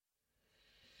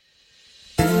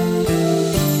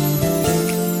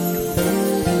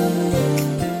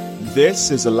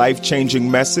This is a life-changing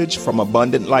message from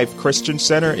Abundant Life Christian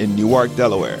Center in Newark,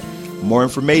 Delaware. More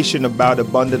information about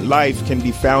Abundant Life can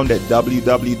be found at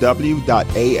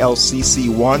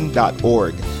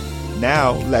www.alcc1.org.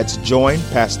 Now, let's join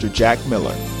Pastor Jack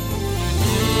Miller.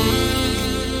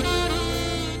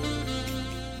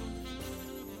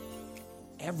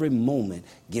 Every moment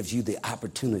gives you the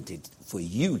opportunity for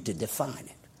you to define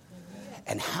it.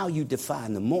 And how you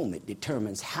define the moment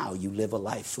determines how you live a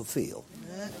life fulfilled.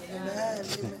 Amen.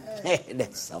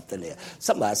 That's something there.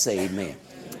 Somebody say amen.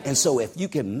 And so if you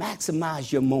can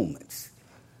maximize your moments,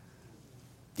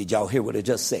 did y'all hear what I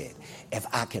just said? If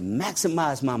I can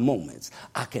maximize my moments,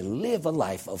 I can live a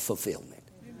life of fulfillment.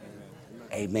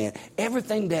 Amen.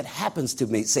 Everything that happens to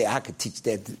me, say I could teach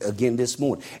that again this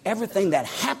morning. Everything that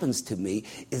happens to me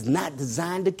is not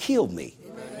designed to kill me.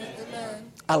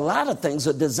 A lot of things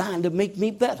are designed to make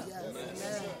me better.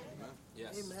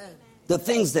 The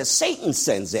things that Satan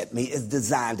sends at me is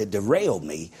designed to derail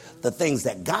me. The things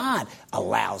that God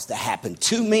allows to happen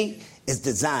to me is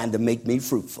designed to make me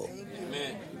fruitful.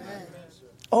 Amen.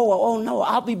 Oh no,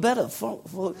 I'll be better.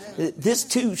 For this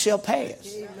too shall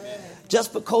pass. Amen.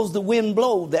 Just because the wind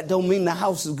blows, that don't mean the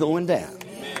house is going down.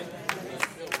 Amen.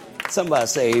 Somebody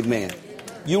say amen.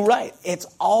 You're right. It's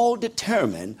all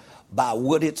determined by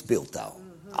what it's built on.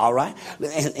 All right.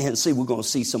 And see, we're going to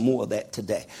see some more of that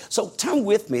today. So turn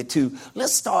with me to,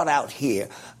 let's start out here,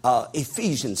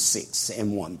 Ephesians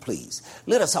 6:1, please.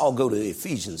 Let us all go to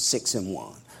Ephesians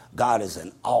 6:1. God is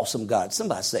an awesome God.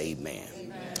 Somebody say amen.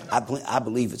 Amen. I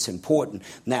believe it's important.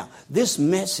 Now, this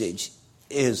message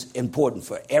is important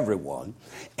for everyone.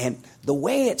 And the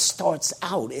way it starts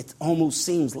out, it almost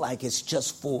seems like it's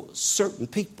just for certain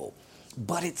people.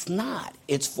 But it's not.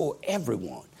 It's for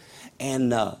everyone.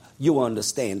 And you'll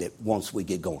understand it once we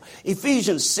get going.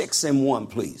 Ephesians 6:1,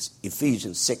 please.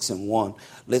 Ephesians 6:1.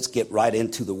 Let's get right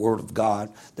into the Word of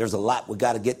God. There's a lot we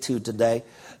got to get to today,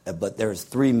 but there's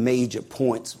three major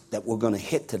points that we're going to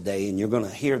hit today, and you're going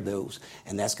to hear those,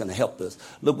 and that's going to help us.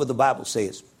 Look what the Bible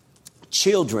says.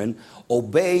 Children,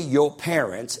 obey your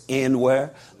parents in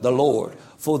where? The Lord.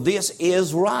 For this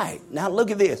is right. Now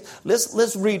look at this.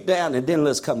 Let's read down and then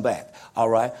let's come back. All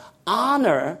right.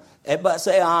 Honor. Everybody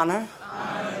say honor.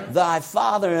 Honor. Thy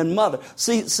father and mother.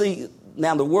 See,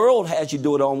 now the world has you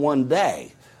do it on one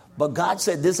day, but God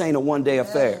said this ain't a one-day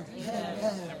affair.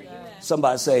 Amen.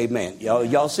 Somebody say amen.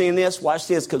 Y'all seeing this? Watch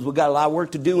this, because we got a lot of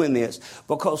work to do in this.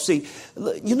 Because see,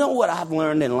 you know what I've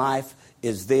learned in life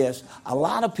is this. A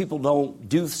lot of people don't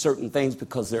do certain things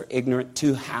because they're ignorant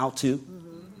to how to.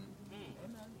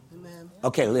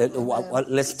 Okay,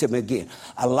 listen to me again.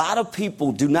 A lot of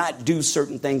people do not do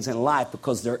certain things in life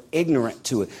because they're ignorant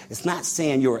to it. It's not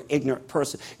saying you're an ignorant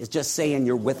person. It's just saying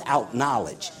you're without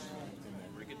knowledge.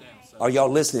 Are y'all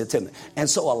listening to me? And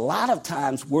so a lot of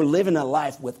times we're living a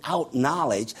life without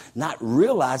knowledge, not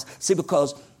realizing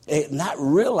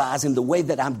the way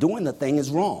that I'm doing the thing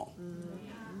is wrong.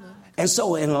 And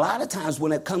so in a lot of times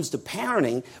when it comes to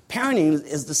parenting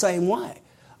is the same way.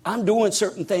 I'm doing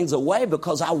certain things away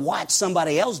because I watched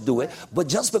somebody else do it, but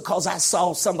just because I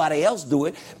saw somebody else do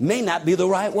it may not be the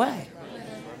right way.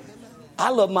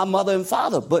 I love my mother and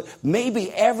father, but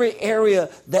maybe every area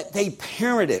that they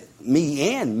parented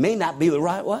me in may not be the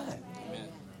right way.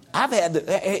 I've had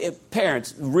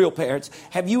parents, real parents,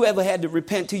 have you ever had to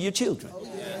repent to your children?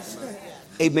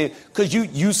 Amen. Because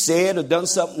you said or done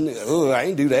something, I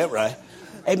ain't do that right.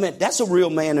 Amen. That's a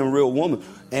real man and real woman.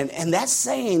 And that's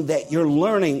saying that you're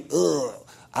learning,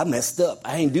 I messed up.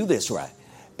 I ain't do this right.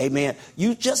 Amen.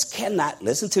 You just cannot,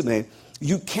 listen to me,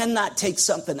 you cannot take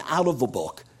something out of a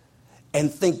book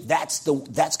and think that's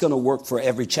going to work for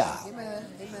every child. Amen.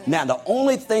 Now, the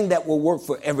only thing that will work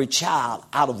for every child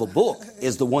out of a book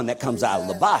is the one that comes out of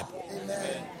the Bible.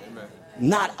 Amen.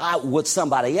 Not out what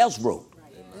somebody else wrote.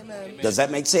 Amen. Does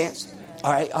that make sense?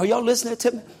 All right. Are y'all listening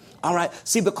to me? All right.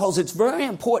 See, because it's very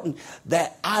important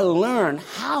that I learn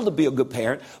how to be a good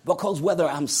parent, because whether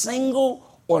I'm single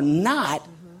or not,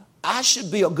 I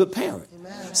should be a good parent.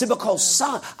 Amen. See, because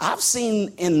I've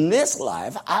seen in this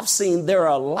life, there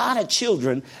are a lot of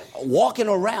children walking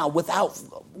around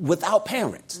without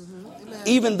parents,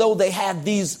 even though they have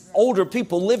these older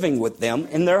people living with them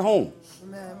in their home.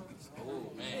 Amen.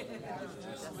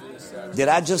 Did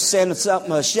I just send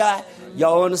something a shot?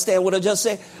 Y'all understand what I just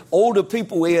said? Older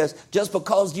people is just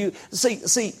because you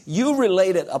see, you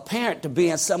related a parent to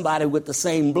being somebody with the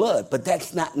same blood, but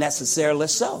that's not necessarily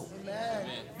so. Amen.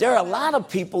 There are a lot of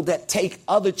people that take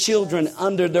other children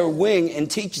under their wing and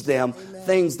teach them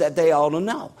things that they ought to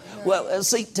know. Well,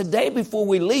 see, today before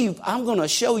we leave, I'm going to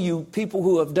show you people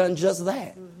who have done just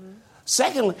that.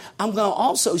 Secondly, I'm going to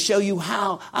also show you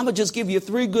how. I'm going to just give you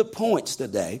 3 good points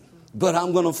today, but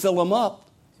I'm going to fill them up.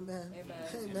 Amen.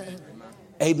 Amen.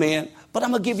 Amen. But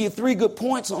I'm going to give you 3 good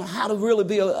points on how to really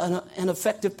be an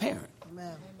effective parent.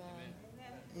 Amen.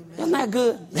 Isn't that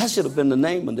good? That should have been the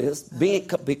name of this,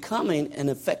 becoming an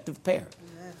effective parent.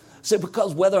 So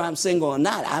because whether I'm single or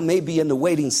not, I may be in the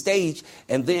waiting stage,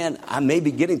 and then I may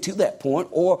be getting to that point,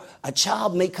 or a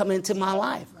child may come into my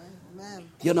life. Amen.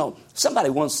 You know,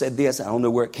 somebody once said this, I don't know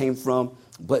where it came from,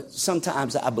 but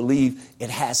sometimes I believe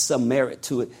it has some merit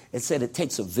to it. It said it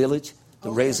takes a village to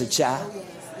raise a child.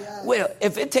 Well,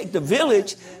 if it takes the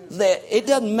village, that it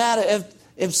doesn't matter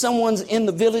if someone's in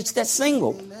the village that's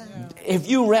single. If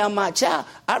you around my child,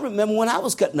 I remember when I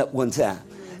was cutting up one time.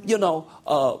 You know,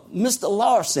 Mr.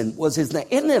 Larson was his name.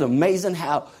 Isn't it amazing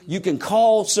how you can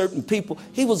call certain people?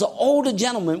 He was an older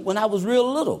gentleman when I was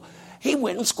real little. He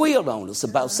went and squealed on us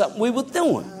about something we were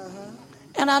doing.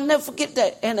 And I'll never forget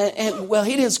that. And well,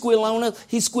 he didn't squeal on us.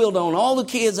 He squealed on all the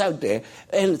kids out there.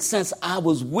 And since I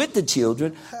was with the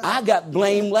children, I got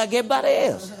blamed like everybody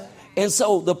else. And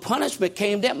so the punishment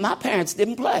came that my parents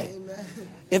didn't play.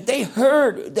 If they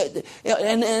heard that,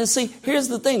 and see, here's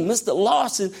the thing, Mr.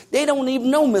 Larson, they don't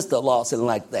even know Mr. Larson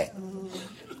like that.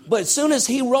 But as soon as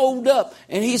he rolled up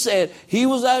and he said, he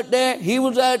was out there, he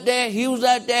was out there, he was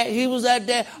out there, he was out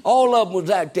there, all of them was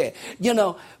out there. You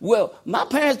know, well, my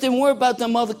parents didn't worry about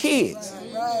them other kids.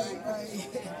 Right.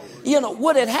 You know,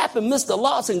 what had happened, Mr.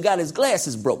 Larson got his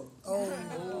glasses broke.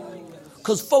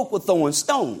 Because folk were throwing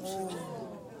stones.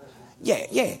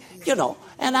 Yeah, you know,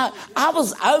 and I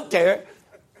was out there.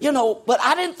 You know, but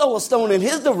I didn't throw a stone in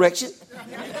his direction.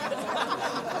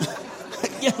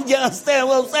 You understand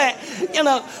what I'm saying? You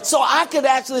know, so I could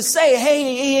actually say,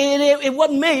 hey, it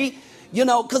wasn't me, you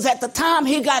know, because at the time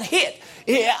he got hit,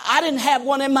 I didn't have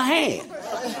one in my hand.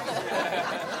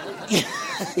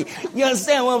 You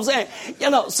understand what I'm saying?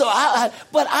 You know, so I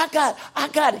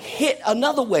got hit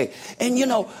another way. And, you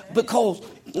know, because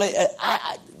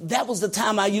that was the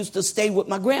time I used to stay with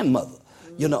my grandmother.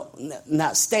 You know,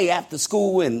 not stay after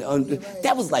school, and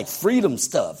that was like freedom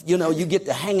stuff. You know, you get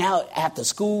to hang out after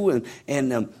school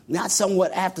and not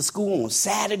somewhat after school on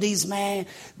Saturdays, man.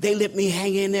 They let me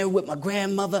hang in there with my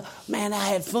grandmother. Man, I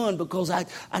had fun because I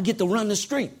get to run the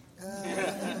street.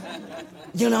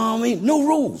 You know what I mean? No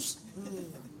rules.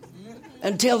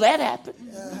 Until that happened.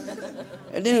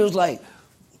 And then it was like,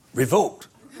 revoked.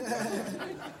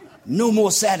 No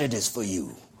more Saturdays for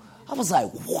you. I was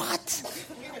like, what?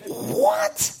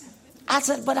 What? I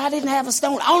said, but I didn't have a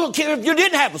stone. I don't care if you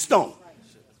didn't have a stone.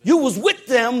 You was with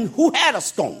them who had a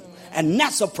stone. And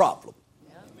that's a problem.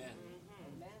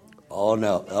 Oh,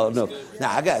 no.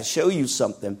 Now, I got to show you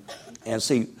something. And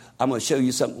see, I'm going to show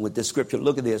you something with this scripture.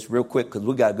 Look at this real quick because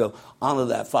we got to go. Honor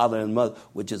thy father and mother,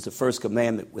 which is the first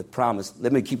commandment with promise.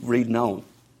 Let me keep reading on.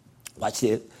 Watch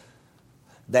it.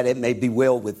 That it may be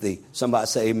well with thee. Somebody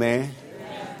say amen.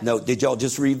 No, did y'all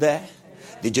just read that?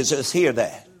 Did you just hear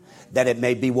that? That it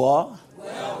may be what?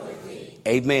 Well with thee.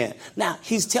 Amen. Now,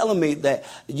 he's telling me that,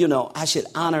 you know, I should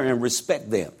honor and respect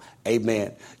them.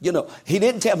 Amen. You know, he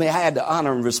didn't tell me I had to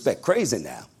honor and respect crazy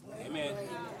now. Amen.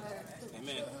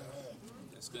 Amen.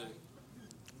 That's good.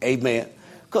 Amen.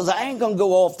 Because I ain't going to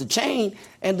go off the chain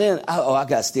and then, I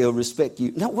got to still respect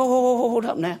you. No, whoa, hold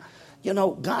up now. You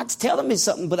know, God's telling me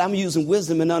something, but I'm using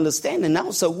wisdom and understanding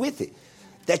also with it.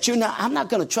 That I'm not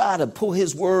going to try to pull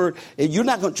his word. And you're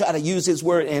not going to try to use his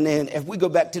word. And then if we go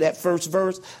back to that first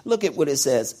verse, look at what it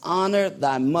says. Honor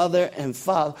thy mother and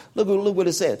father. Look what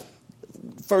it says.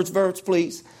 First verse,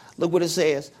 please. Look what it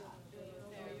says.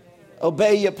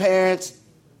 Obey your parents.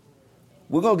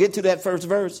 We're going to get to that first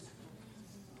verse.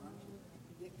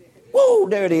 Whoa,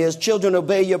 there it is. Children,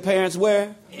 obey your parents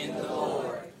where? In the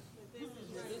Lord.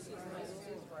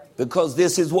 Because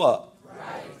this is what?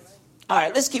 All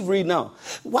right, let's keep reading on.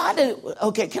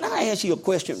 Can I ask you a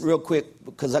question real quick?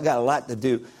 Because I got a lot to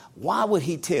do. Why would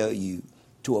he tell you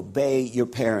to obey your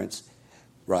parents,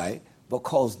 right?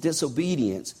 Because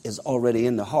disobedience is already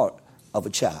in the heart of a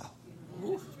child.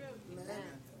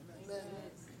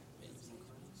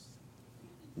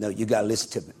 No, you got to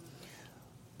listen to me.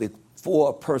 Before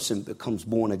a person becomes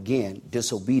born again,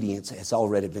 disobedience has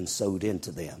already been sowed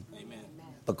into them.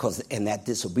 Amen. And that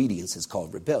disobedience is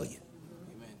called rebellion.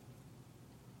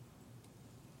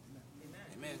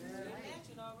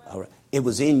 All right. It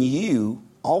was in you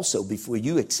also before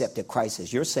you accepted Christ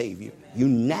as your Savior. You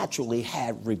naturally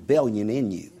had rebellion in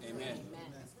you. Amen.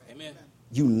 Amen.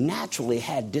 You naturally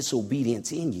had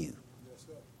disobedience in you. That's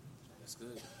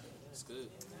good. That's good.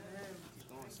 Keep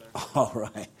going, sir. All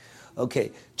right.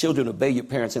 Okay. Children, obey your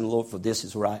parents in the Lord, for this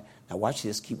is right. Now watch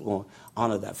this. Keep going.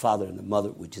 Honor thy father and the mother,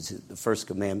 which is the first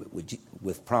commandment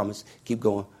with promise. Keep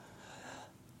going.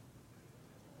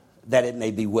 That it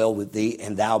may be well with thee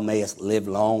and thou mayest live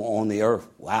long on the earth.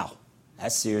 Wow.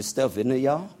 That's serious stuff, isn't it,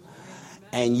 y'all?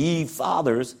 And ye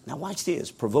fathers, now watch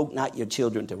this. Provoke not your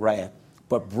children to wrath,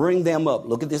 but bring them up.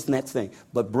 Look at this next thing.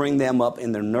 But bring them up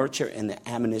in the nurture and the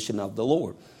admonition of the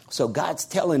Lord. So God's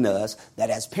telling us that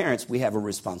as parents, we have a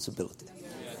responsibility.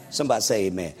 Somebody say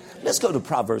amen. Let's go to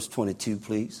Proverbs 22,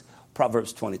 please.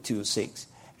 Proverbs 22:6.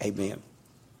 Amen.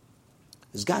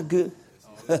 Is God good?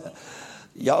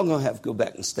 Y'all going to have to go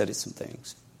back and study some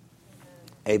things.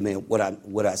 Amen.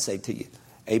 What I say to you.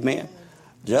 Amen.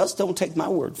 Just don't take my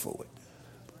word for it.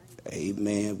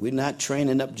 Amen. We're not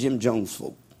training up Jim Jones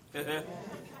folk.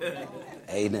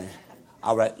 Amen.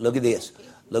 All right. Look at this.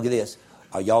 Look at this.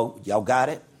 Are y'all got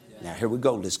it? Now here we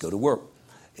go. Let's go to work.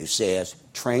 It says,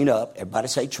 train up. Everybody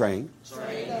say train.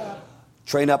 Train up.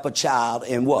 Train up a child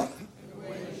in what?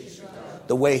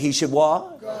 The way he should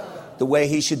what? Go. The way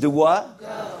he should do what?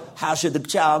 Go. How should the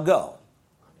child go?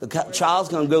 The child's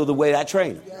going to go the way I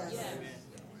train him. Yes.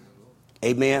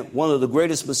 Amen. One of the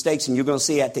greatest mistakes, and you're going to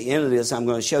see at the end of this, I'm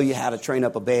going to show you how to train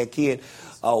up a bad kid.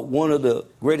 One of the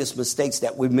greatest mistakes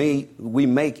that we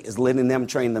make is letting them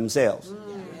train themselves.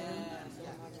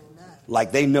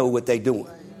 Like they know what they're doing.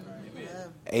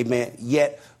 Amen.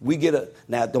 Yet we get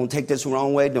now don't take this the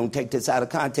wrong way, don't take this out of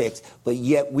context, but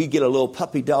yet we get a little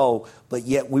puppy dog, but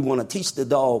yet we want to teach the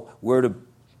dog where to.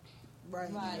 Right.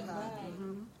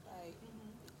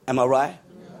 Am I right?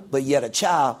 But yet a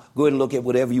child, go ahead and look at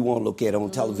whatever you want to look at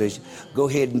on television. Go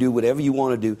ahead and do whatever you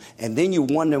want to do. And then you're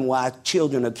wondering why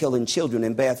children are killing children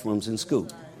in bathrooms in school.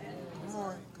 Come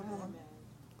on.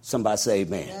 Somebody say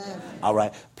amen. All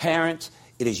right. Parents,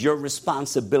 it is your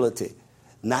responsibility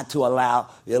not to allow,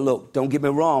 look, don't get me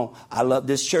wrong. I love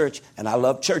this church and I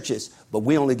love churches, but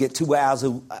we only get 2 hours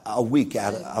a week.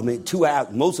 2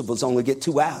 hours. Most of us only get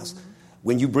 2 hours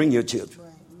when you bring your children.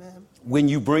 When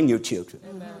you bring your children.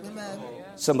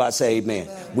 Somebody say amen.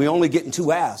 We're only getting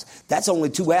 2 hours. That's only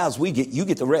 2 hours we get. You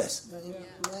get the rest.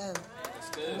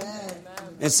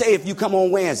 And say if you come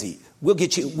on Wednesday, we'll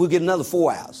get another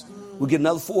 4 hours. We'll get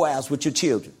another 4 hours with your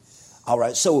children. All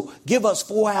right. So give us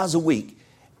 4 hours a week.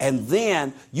 And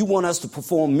then you want us to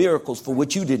perform miracles for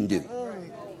what you didn't do.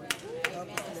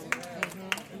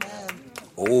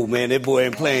 Oh man, that boy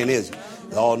ain't playing, is he?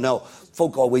 Oh no.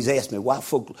 Folk always ask me why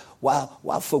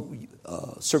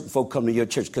certain folk come to your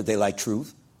church, because they like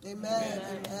truth. Amen.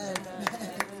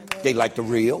 They like the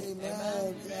real.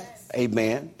 Amen.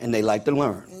 Amen. And they like to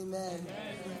learn. Amen.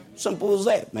 Simple as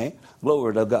that, man.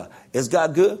 Glory to God. Is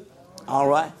God good? All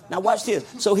right. Now watch this.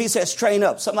 So he says train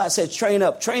up. Somebody says train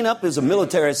up. Train up is a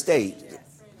military state.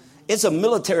 It's a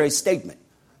military statement.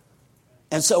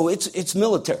 And so it's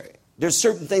military. There's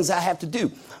certain things I have to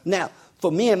do. Now,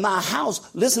 for me and my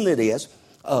house, listen to this.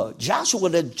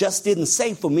 Joshua just didn't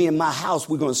say for me and my house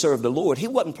we're going to serve the Lord. He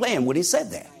wasn't playing when he said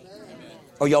that.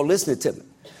 Are y'all listening to me?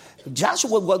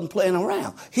 Joshua wasn't playing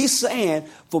around. He's saying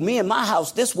for me and my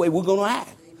house, this way we're going to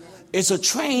act. It's a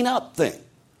train up thing.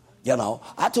 You know,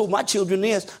 I told my children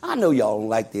this. I know y'all don't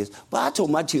like this, but I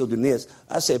told my children this.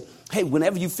 I said, hey,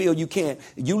 whenever you feel you can't,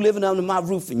 you living under my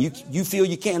roof and you feel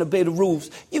you can't obey the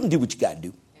rules, you can do what you got to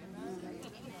do.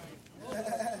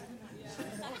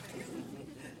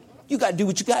 You got to do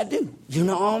what you got to do. You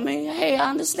know what I mean? Hey,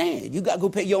 I understand. You got to go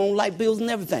pay your own light bills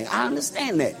and everything. I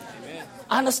understand that.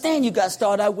 I understand you got to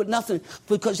start out with nothing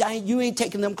because you ain't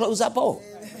taking them clothes I bought.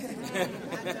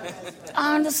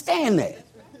 I understand that.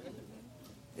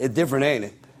 It's different, ain't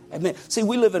it? I mean, see,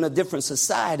 we live in a different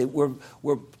society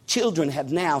where children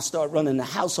have now started running the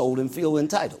household and feel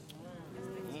entitled.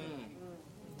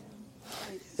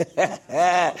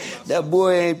 That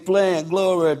boy ain't playing.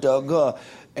 Glory to God.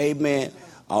 Amen.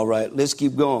 All right, let's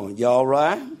keep going. You all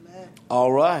right?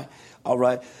 All right. All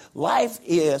right. Life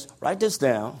is, write this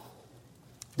down.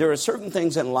 There are certain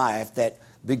things in life that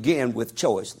begin with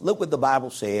choice. Look what the Bible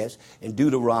says in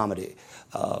Deuteronomy.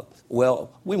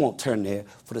 Well, we won't turn there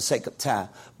for the sake of time,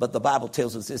 but the Bible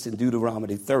tells us this in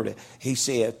Deuteronomy 30. He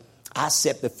said, I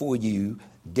set before you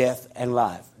death and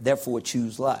life. Therefore,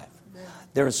 choose life.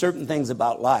 There are certain things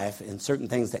about life and certain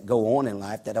things that go on in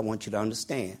life that I want you to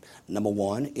understand. Number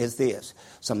one is this.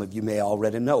 Some of you may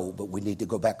already know, but we need to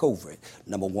go back over it.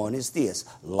 Number one is this.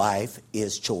 Life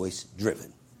is choice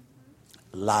driven.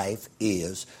 Life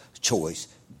is choice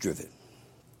driven.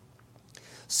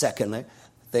 Secondly,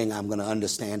 thing I'm going to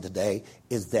understand today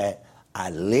is that I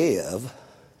live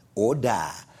or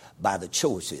die by the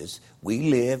choices. We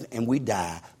live and we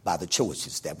die by the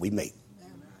choices that we make.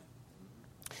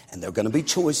 And there are going to be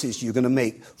choices you're going to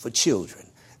make for children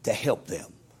to help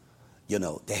them. you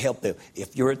know, to help them.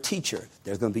 If you're a teacher,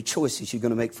 there's going to be choices you're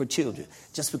going to make for children.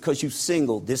 Just because you're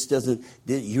single,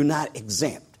 you're not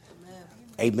exempt.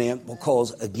 Amen.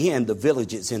 Because, again, the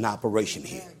village is in operation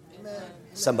here.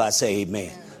 Somebody say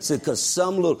amen. So, because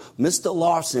Mr.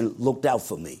 Larson looked out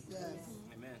for me.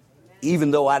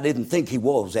 Even though I didn't think he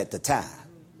was at the time.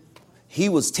 He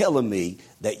was telling me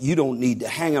that you don't need to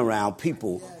hang around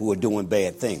people who are doing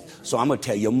bad things. So I'm going to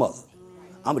tell your mother.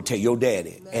 I'm going to tell your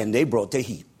daddy. And they brought the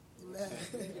heat.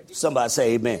 Somebody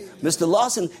say amen. Mr.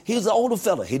 Larson, he was an older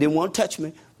fella. He didn't want to touch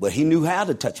me, but he knew how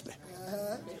to touch me.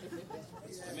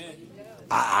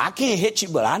 I can't hit you,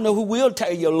 but I know who will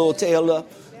tear your little tail up.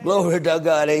 Glory to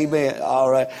God, amen. All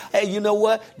right. Hey, you know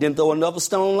what? Didn't throw another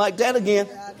stone like that again.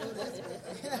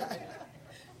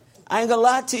 I ain't gonna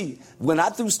lie to you. When I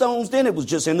threw stones then, it was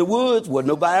just in the woods. Wasn't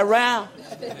nobody around.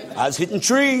 I was hitting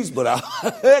trees, but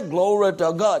glory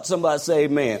to God. Somebody say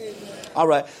amen. All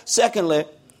right. Secondly,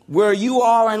 where you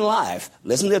are in life,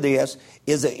 listen to this,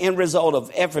 is the end result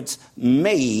of efforts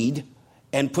made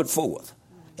and put forth.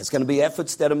 It's going to be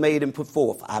efforts that are made and put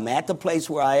forth. I'm at the place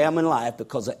where I am in life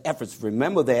because of efforts.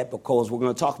 Remember that, because we're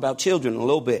going to talk about children in a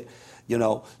little bit. You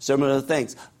know, some of the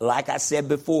things. Like I said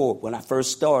before, when I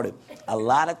first started, a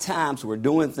lot of times we're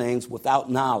doing things without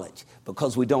knowledge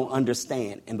because we don't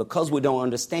understand. And because we don't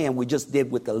understand, we just did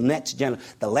what the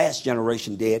last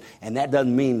generation did, and that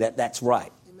doesn't mean that that's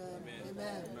right. Amen.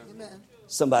 Amen. Amen.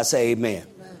 Somebody say amen.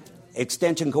 Amen.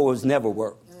 Extension cords never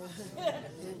work.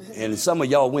 And some of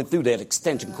y'all went through that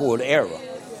extension cord era.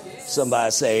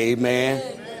 Somebody say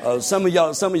amen. Some of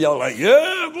y'all like,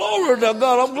 yeah, glory to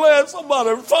God. I'm glad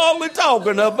somebody finally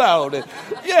talking about it.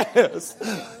 Yes.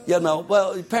 You know,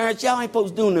 well, parents, y'all ain't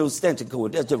supposed to do no extension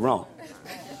cord. That's just wrong.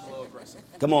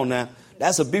 Come on now.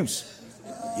 That's abuse.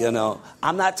 You know,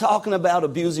 I'm not talking about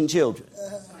abusing children.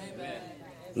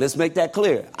 Let's make that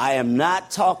clear. I am not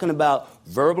talking about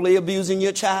verbally abusing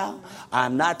your child.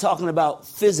 I'm not talking about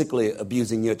physically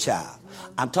abusing your child.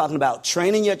 I'm talking about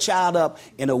training your child up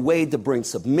in a way to bring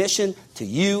submission to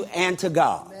you and to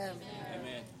God.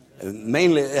 Amen.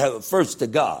 Mainly, first to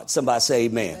God. Somebody say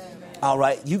amen. Amen. All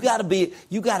right. You got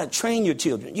to train your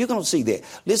children. You're going to see that.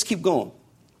 Let's keep going.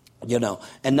 You know,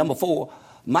 and number 4,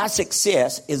 my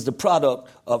success is the product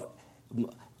of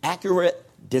accurate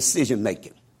decision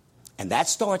making. And that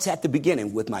starts at the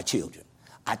beginning with my children.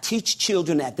 I teach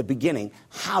children at the beginning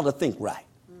how to think right.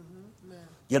 Mm-hmm.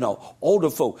 You know, older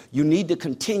folk, you need to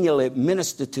continually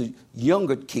minister to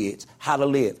younger kids how to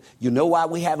live. You know why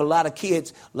we have a lot of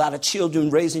kids, a lot of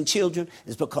children raising children?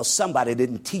 It's because somebody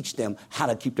didn't teach them how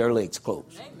to keep their legs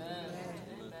closed. Amen.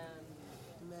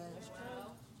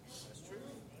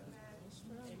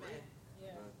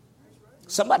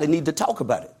 Somebody need to talk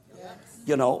about it.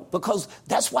 You know, because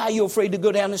that's why you're afraid to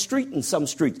go down the street in some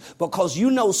streets. Because you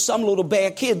know some little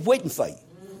bad kid waiting for you.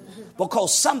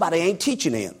 Because somebody ain't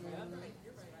teaching him.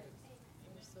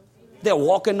 They're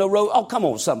walking the road. Oh, come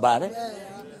on, somebody.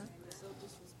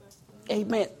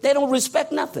 Amen. They don't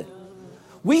respect nothing.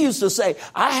 We used to say,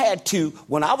 I had to,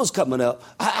 when I was coming up,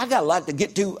 I got a lot to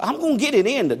get to. I'm going to get it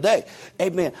in today.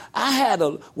 Amen.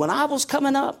 When I was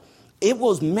coming up, it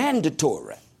was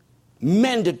mandatory.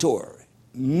 Mandatory.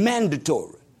 Now,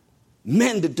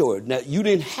 you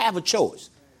didn't have a choice.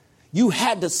 You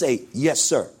had to say, yes,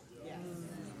 sir.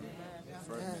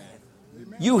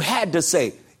 You had to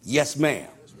say, yes, ma'am.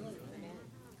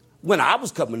 When I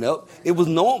was coming up, it was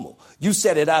normal. You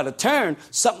said it out of turn,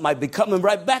 something might be coming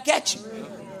right back at you.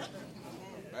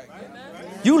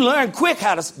 You learn quick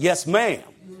how to, yes, ma'am.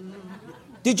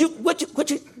 Did you, what you,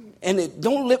 and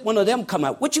don't let one of them come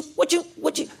out. What you, wait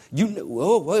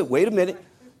a minute.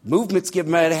 Movement's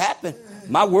getting ready to happen.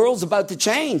 My world's about to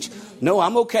change. No,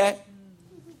 I'm okay.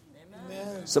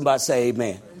 Amen. Somebody say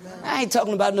amen. Amen. I ain't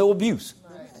talking about no abuse.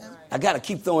 I got to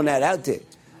keep throwing that out there.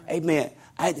 Amen.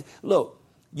 Look,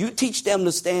 you teach them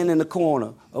to stand in the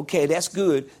corner. Okay, that's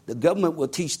good. The government will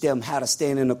teach them how to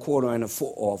stand in the corner in a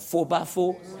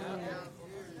 4x4.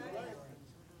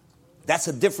 That's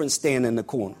a different stand in the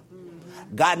corner.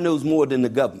 God knows more than the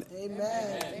government.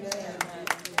 Amen.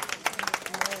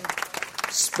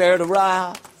 Spare the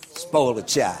rod, spoil the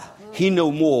child. He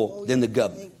know more than the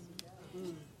government.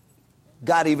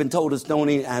 God even told us, don't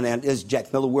eat, and it's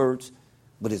Jack Miller words,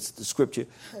 but it's the scripture,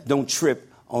 don't trip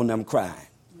on them crying.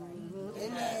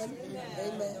 Amen.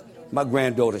 My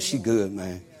granddaughter, she good,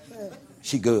 man.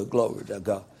 She good, glory to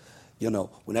God. You know,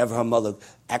 whenever her mother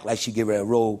act like she give her a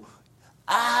roll,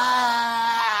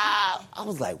 I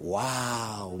was like,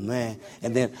 wow, man.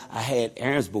 And then I had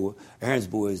Aaron's boy. Aaron's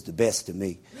boy is the best to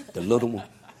me, the little one,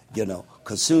 you know.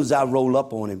 Because as soon as I roll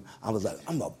up on him, I was like,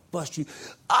 I'm going to bust you.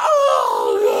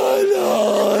 Oh,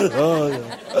 Oh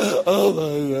my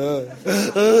God.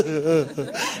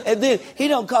 And then he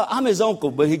don't call, I'm his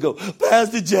uncle, but he go,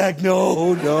 Pastor Jack,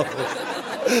 no.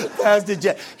 Pastor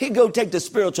Jack. He go take the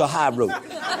spiritual high road.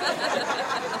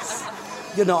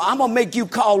 You know, I'm going to make you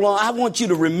call on. I want you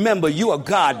to remember you a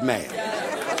God man.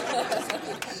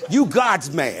 You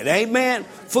God's man. Amen.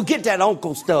 Forget that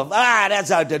uncle stuff. That's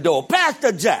out the door.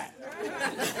 Pastor Jack.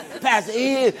 Pastor,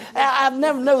 I've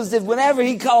never noticed that whenever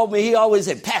he called me, he always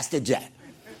said, Pastor Jack.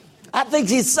 I think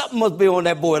something must be on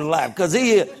that boy's life because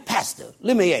he Pastor,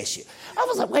 let me ask you. I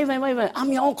was like, wait a minute.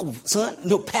 I'm your uncle, son.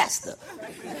 No, Pastor.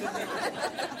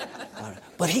 All right.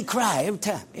 But he cried every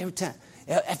time.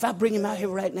 If I bring him out here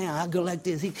right now, I go like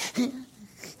this.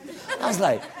 I was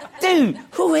like, dude,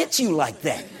 who hit you like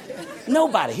that?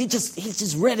 Nobody. He's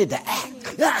just ready to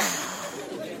act.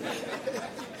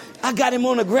 I got him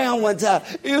on the ground one time.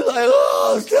 He was like,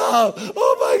 oh, stop.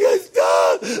 Oh, my God,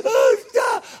 stop. Oh,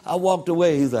 stop. I walked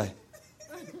away. He's like.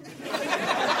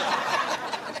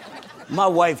 My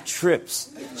wife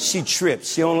trips. She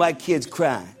trips. She don't like kids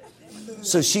crying.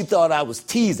 So she thought I was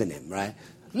teasing him, right?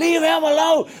 Leave him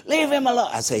alone. Leave him alone.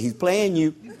 I say, he's playing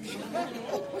you.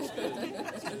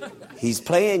 He's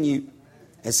playing you.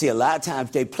 And see, a lot of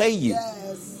times they play you.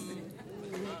 Yes.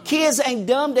 Kids ain't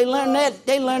dumb. They learn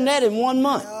that in 1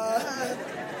 month.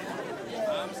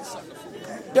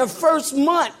 The first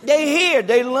month,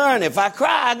 they learn. If I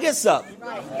cry, I get something.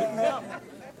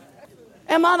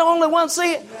 Am I the only one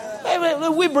see it? Baby,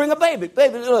 we bring a baby.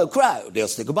 Baby, cry. They'll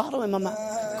stick a bottle in my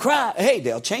mouth. Cry. Hey,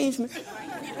 they'll change me.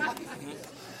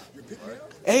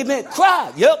 Amen.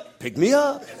 Cry. Yep. Pick me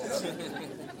up.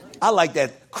 I like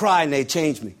that. Cry and they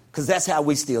change me. Because that's how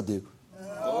we still do.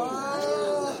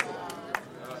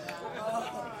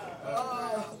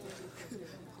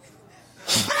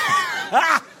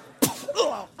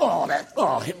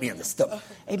 Hit me in the stomach.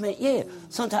 Amen. Yeah.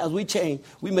 Sometimes we change.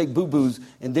 We make boo-boos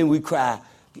and then we cry.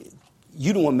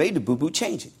 You the one made the boo-boo.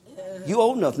 Change it. You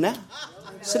old enough now.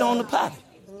 Sit on the potty.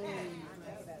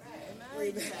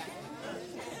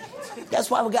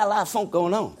 That's why we got a lot of funk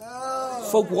going on.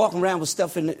 Folk walking around with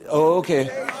stuff in it. Oh, okay.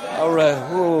 All right.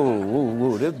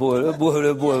 Whoa. This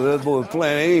boy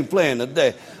playing. He ain't playing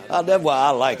today. That's why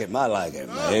I like him.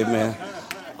 Amen.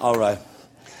 All right.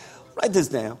 Write this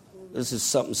down. This is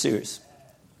something serious.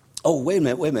 Oh, wait a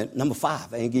minute. Number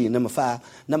 5. I ain't give you number 5.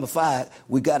 Number 5,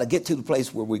 we got to get to the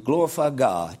place where we glorify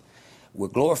God. We're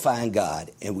glorifying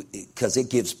God because it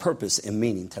gives purpose and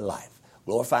meaning to life.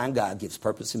 Glorifying God gives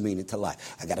purpose and meaning to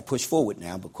life. I got to push forward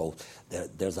now because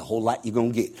there's a whole lot you're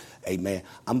going to get. Amen.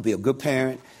 I'm going to be a good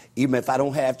parent. Even if I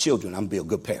don't have children, I'm going to be a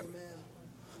good parent.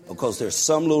 Because there's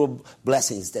some little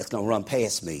blessings that's going to run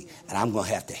past me, and I'm going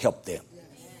to have to help them.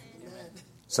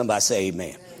 Somebody say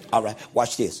amen. All right,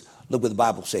 watch this. Look what the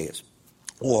Bible says.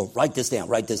 Or write this down.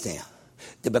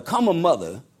 To become a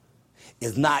mother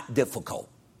is not difficult.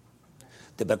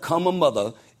 To become a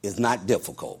mother is not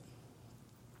difficult.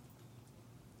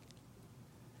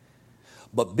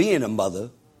 But being a mother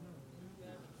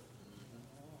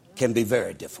can be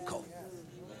very difficult.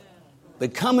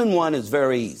 Becoming one is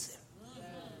very easy.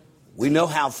 We know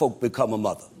how folk become a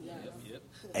mother.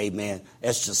 Amen.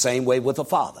 It's the same way with a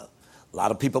father. A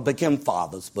lot of people become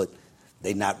fathers, but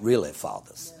they're not really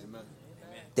fathers.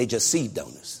 They just seed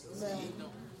donors.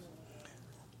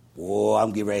 Boy,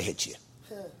 I'm getting ready to hit you.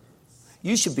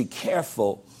 You should be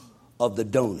careful of the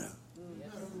donor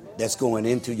that's going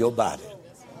into your body.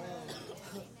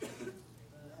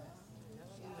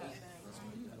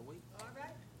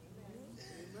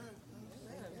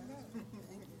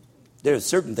 There are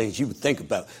certain things you would think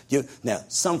about. Now,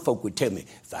 some folk would tell me,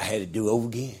 if I had to do it over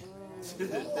again,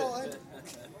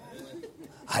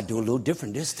 I'd do a little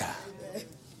different this time.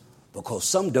 Because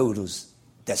some donors,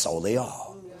 that's all they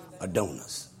are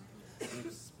donors.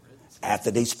 After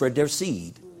they spread their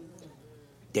seed,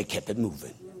 they kept it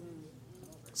moving.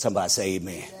 Somebody say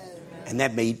amen. And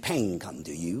that made pain come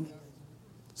to you.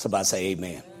 Somebody say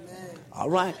amen. All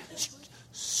right.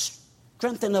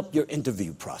 Strengthen up your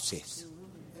interview process.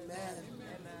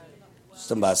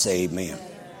 Somebody say amen.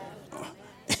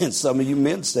 And some of you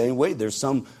men same way. There's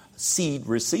some seed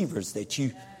receivers that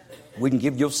you wouldn't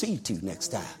give your seed to next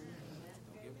time.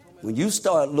 When you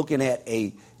start looking at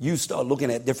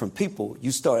different people,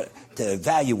 you start to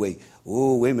evaluate.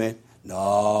 Oh, wait a minute.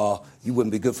 No, you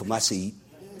wouldn't be good for my seed.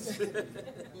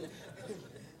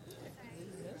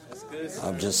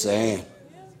 I'm just saying.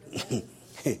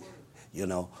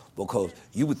 Because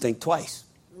you would think twice.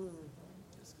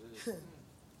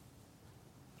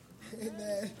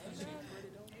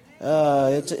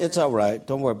 It's all right.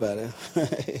 Don't worry about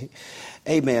it.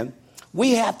 Amen.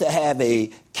 We have to have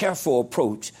a careful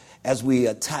approach as we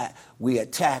attack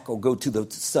or go to the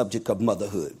subject of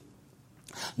motherhood.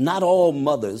 Not all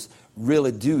mothers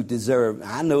really do deserve,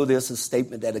 I know this is a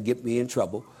statement that'll get me in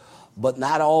trouble, but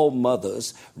not all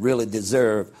mothers really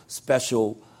deserve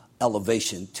special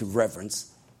elevation to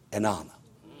reverence and honor.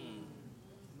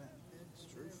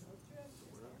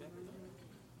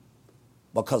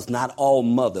 Because not all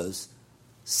mothers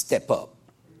step up.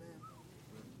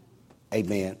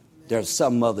 Amen. There are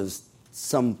some mothers,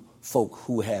 some folk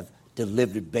who have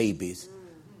delivered babies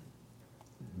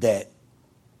that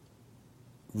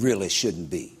really shouldn't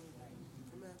be.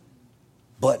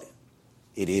 But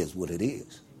it is what it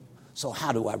is. So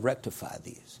how do I rectify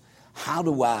this? How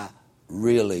do I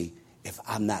really, if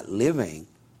I'm not living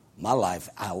my life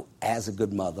out as a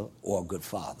good mother or a good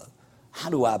father, how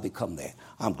do I become that?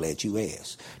 I'm glad you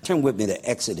asked. Turn with me to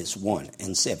Exodus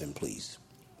 1:7, please.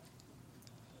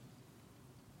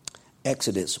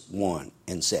 Exodus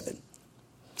 1:7.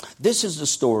 This is the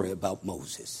story about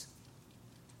Moses.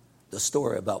 The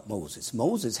story about Moses.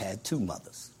 Moses had two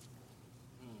mothers.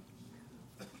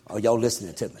 Are y'all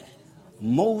listening to me?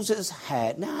 Moses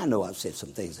had, now I know I've said some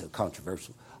things that are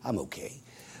controversial. I'm okay.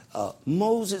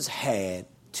 Moses had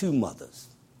two mothers.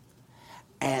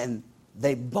 And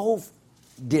they both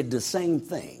did the same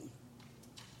thing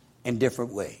in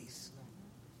different ways.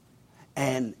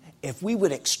 And if we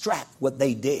would extract what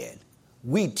they did,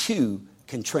 we too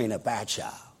can train up our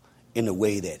child in the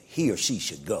way that he or she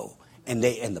should go. And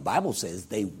the Bible says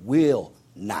they will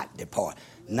not depart.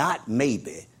 Not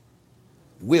maybe,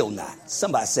 will not.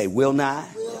 Somebody say will not.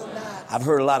 Will not. I've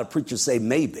heard a lot of preachers say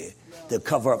maybe to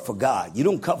cover up for God. You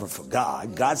don't cover for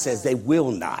God. God says they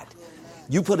will not.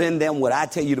 You put in them what I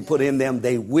tell you to put in them,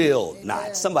 they will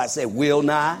not. Somebody say will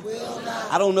not. Will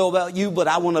not. I don't know about you, but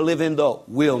I want to live in the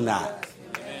will not.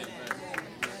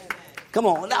 Come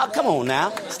on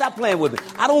now. Stop playing with me.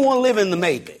 I don't want to live in the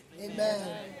maybe. Amen.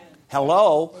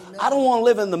 Hello? Amen. I don't want to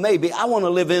live in the maybe. I want to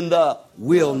live in the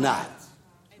will not.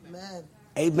 Amen.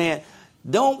 Amen.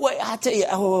 Don't wait. I tell you,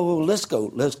 let's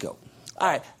go. All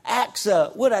right. Acts,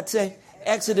 what did I say?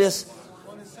 Exodus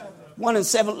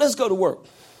 1:7. Let's go to work.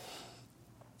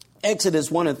 Exodus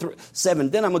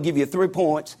 1:7. Then I'm going to give you 3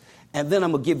 points. And then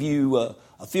I'm going to give you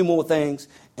a few more things.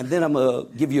 And then I'm going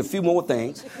to give you a few more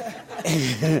things.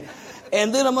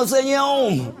 And then I'm going to send you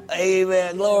home.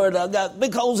 Amen. Lord,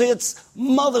 because it's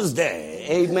Mother's Day.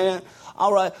 Amen.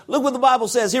 All right. Look what the Bible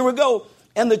says. Here we go.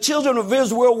 And the children of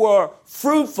Israel were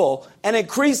fruitful and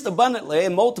increased abundantly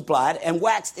and multiplied and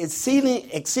waxed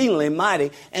exceedingly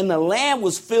mighty. And the land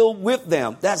was filled with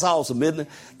them. That's awesome, isn't it?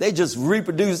 They just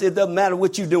reproduce. It doesn't matter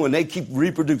what you're doing. They keep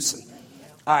reproducing.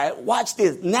 All right, watch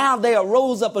this. Now there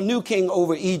arose up a new king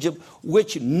over Egypt,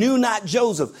 which knew not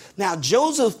Joseph. Now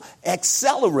Joseph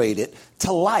accelerated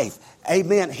to life.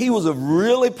 Amen. He was a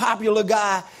really popular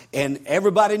guy, and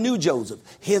everybody knew Joseph.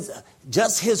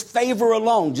 His favor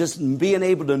alone, just being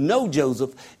able to know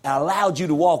Joseph, allowed you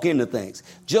to walk into things.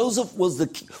 Joseph was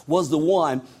the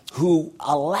one who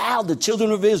allowed the children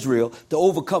of Israel to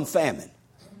overcome famine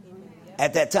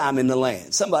at that time in the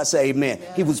land. Somebody say amen.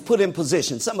 He was put in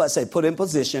position. Somebody say put in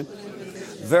position.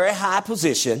 Very high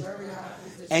position.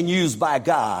 And used by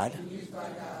God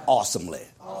awesomely.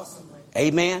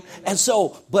 Amen. And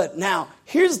so, but now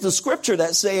here's the scripture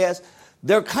that says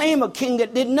there came a king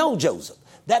that didn't know Joseph.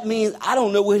 That means I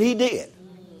don't know what he did.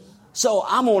 So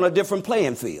I'm on a different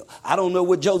playing field. I don't know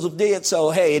what Joseph did.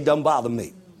 So, hey, it doesn't bother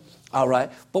me. All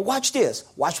right. But watch this.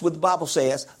 Watch what the Bible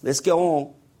says. Let's go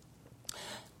on.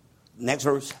 Next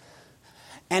verse.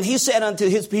 And he said unto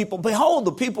his people, behold,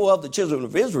 the people of the children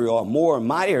of Israel are more and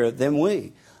mightier than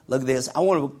we. Look at this. I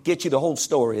want to get you the whole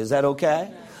story. Is that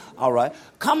okay? All right.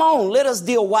 Come on, let us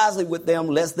deal wisely with them,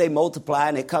 lest they multiply,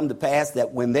 and it come to pass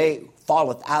that when they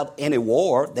falleth out any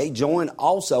war, they join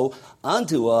also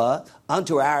unto our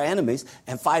enemies,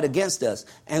 and fight against us,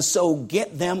 and so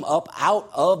get them up out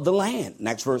of the land.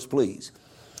 Next verse, please.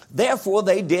 Therefore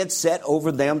they did set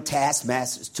over them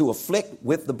taskmasters to afflict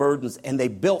with the burdens, and they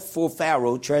built for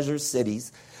Pharaoh treasure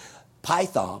cities,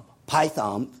 Pithom,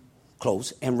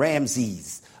 close, and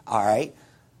Ramses. All right.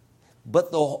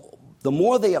 But the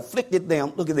more they afflicted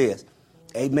them, look at this.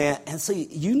 Amen. And see,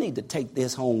 you need to take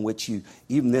this home with you.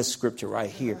 Even this scripture right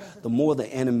here. The more the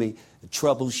enemy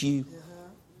troubles you.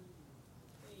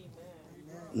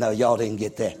 No, y'all didn't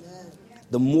get that.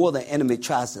 The more the enemy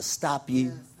tries to stop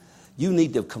you. You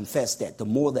need to confess that. The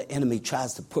more the enemy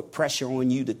tries to put pressure on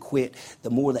you to quit, the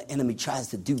more the enemy tries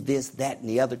to do this, that, and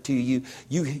the other to you,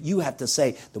 you have to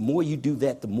say, the more you do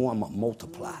that, the more I'm going to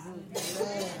multiply.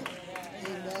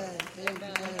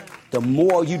 The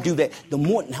more you do that, the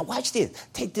more, now watch this,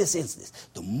 take this instance.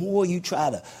 The more you try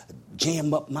to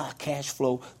jam up my cash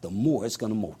flow, the more it's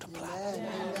going to multiply.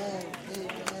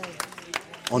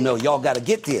 Oh, no, y'all got to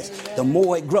get this. The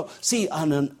more it grows. See,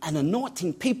 an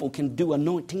anointing people can do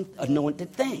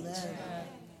anointed things.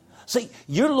 See,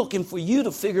 you're looking for you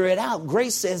to figure it out.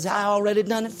 Grace says, I already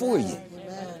done it for you.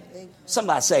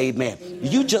 Somebody say amen.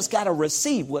 You just got to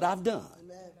receive what I've done.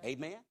 Amen.